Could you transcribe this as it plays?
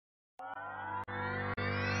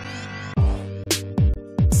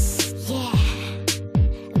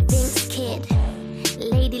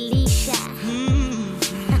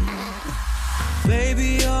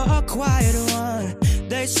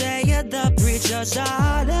your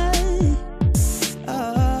silence.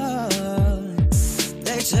 Oh,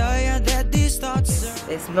 they tell you that these thoughts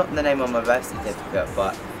are... It's not the name on my birth certificate,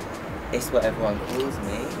 but it's what everyone calls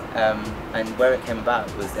me. And where it came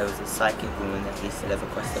about was there was a psychic woman that used to live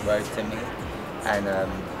across the road to me, and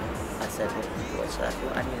I said, what should I call?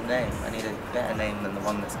 I need a name. I need a better name than the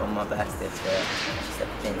one that's on my birth certificate. She said,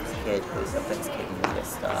 Prince Kid, because a Prince Kid will be a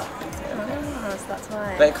star. Oh, so that's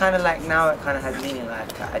why. But it kind of like, now it kind of has meaning,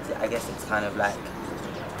 like, I guess it's kind of like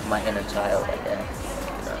my inner child, I guess.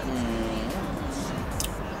 You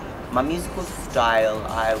know? My musical style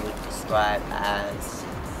I would describe as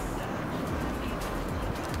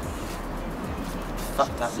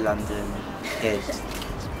fucked up London kid.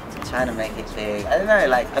 Trying to make it big. I don't know,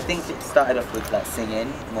 like, I think it started off with like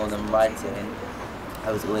singing more than writing.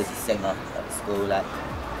 I was always a singer at school, like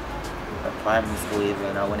at primary school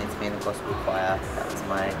even. I wanted to be in a gospel choir. That was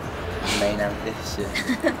my main ambition.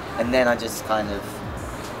 And then I just kind of,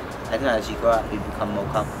 I don't know, as you grow up you become more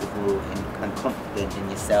comfortable and confident in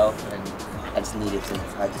yourself, and I just needed to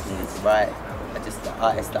write. The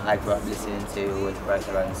artists that I grew up listening to always wrote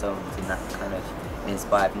their own songs, and that kind of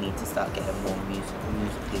inspired me to start getting more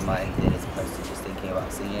musically minded as opposed to just thinking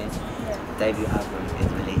about singing. Yeah. The debut album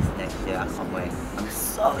is released next year. I can't wait. I'm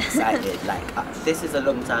so excited. Like, this is a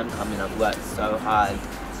long time coming. I've worked so hard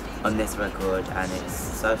on this record, and it's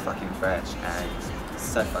so fucking fresh and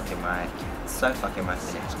so fucking right. So fucking right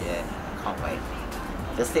for next year. Can't wait.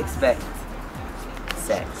 Just expect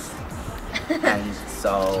sex and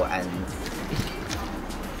soul and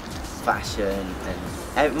fashion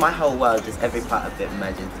and my whole world, just every part of it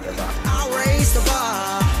merged together. I'll raise the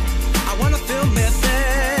bar. I wanna film it,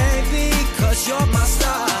 baby, cause you're my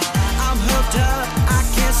star. I'm hooked up, I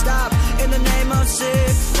can't stop. In the name of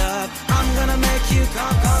sick love, I'm gonna make you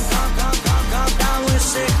come down with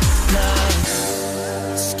sick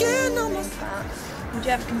love. Skin on my... Would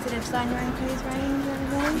you ever consider designing your own clothes range or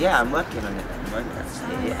anything? Yeah, I'm working on it at the moment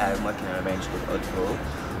actually. I'm working on a range called Oddball.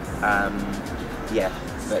 Yeah,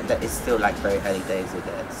 but that is still like very early days with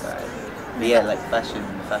it. So, but yeah, like the fashion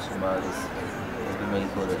world has been really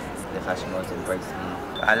cool. The fashion world's embraced me.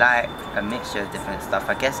 I like a mixture of different stuff.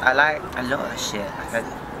 I guess I like a lot of shit.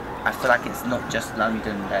 I feel like it's not just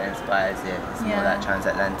London that inspires it. It's more like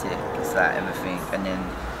transatlantic. It's like everything. And then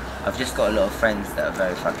I've just got a lot of friends that are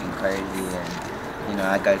very fucking crazy, and you know,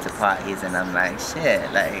 I go to parties and I'm like, shit,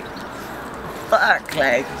 like, fuck,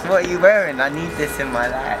 like, what are you wearing? I need this in my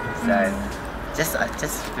life. So. Just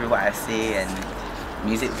through what I see and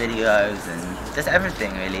music videos and just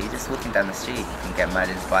everything really. Just walking down the street you can get mad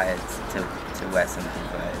inspired to wear something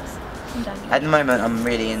clothes. At the moment I'm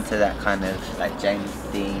really into that kind of like James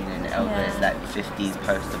Dean and Elvis, like 50s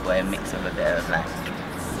poster boy mix of a bit of like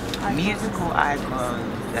musical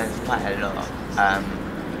icons. There's quite a lot.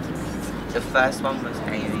 The first one was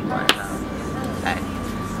Amy Winehouse. Like,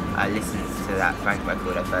 I listened to that Frank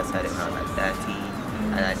record. I first heard it when I was like 13,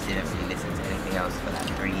 and I didn't really listen to anything else for like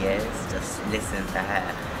 3 years. Just listen to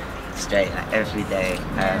her straight, like every day.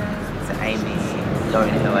 To Amy,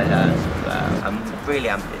 Lauryn Hill I love. I'm really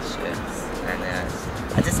ambitious, and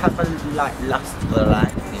I just have a like lust for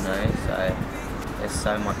life, you know. So there's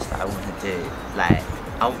so much that I want to do. Like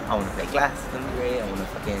I want to play Glastonbury. I want to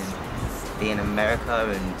fucking be in America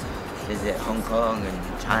and visit Hong Kong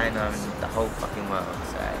and China and the whole fucking world.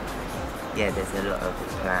 So yeah, there's a lot of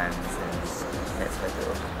plans, and let's hope it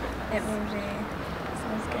will happen. It will do.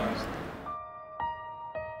 Sounds good.